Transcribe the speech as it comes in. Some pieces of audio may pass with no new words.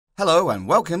Hello and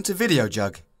welcome to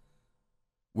VideoJug.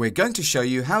 We're going to show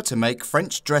you how to make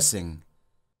French dressing.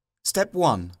 Step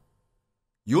 1.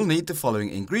 You'll need the following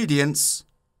ingredients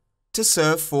to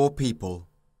serve 4 people.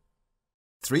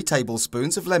 3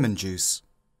 tablespoons of lemon juice,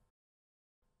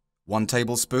 1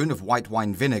 tablespoon of white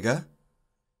wine vinegar,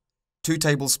 2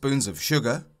 tablespoons of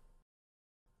sugar,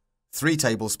 3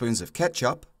 tablespoons of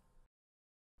ketchup,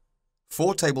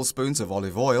 4 tablespoons of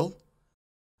olive oil,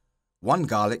 1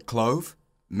 garlic clove,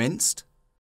 minced,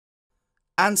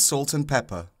 and salt and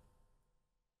pepper.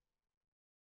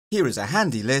 Here is a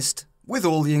handy list with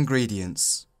all the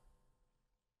ingredients.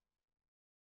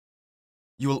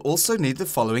 You will also need the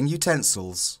following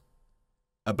utensils: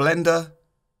 a blender,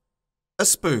 a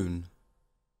spoon.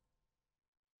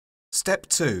 Step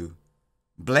 2.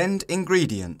 Blend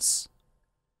ingredients.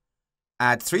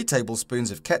 Add 3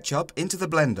 tablespoons of ketchup into the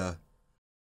blender.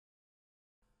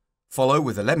 Follow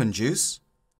with the lemon juice,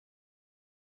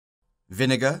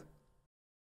 vinegar,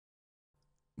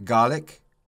 garlic,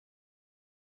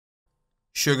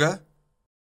 sugar,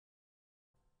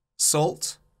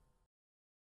 salt,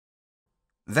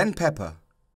 then pepper.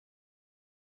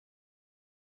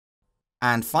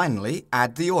 And finally,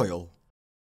 add the oil.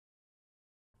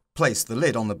 Place the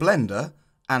lid on the blender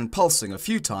and, pulsing a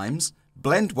few times,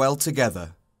 blend well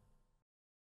together.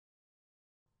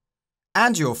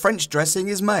 And your French dressing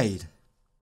is made.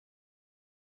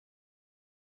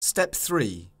 Step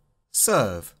 3.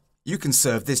 Serve. You can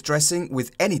serve this dressing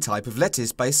with any type of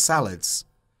lettuce-based salads.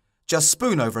 Just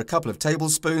spoon over a couple of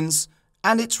tablespoons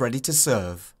and it's ready to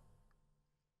serve.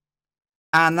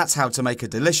 And that's how to make a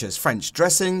delicious French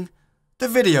dressing the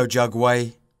VideoJug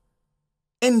way.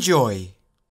 Enjoy!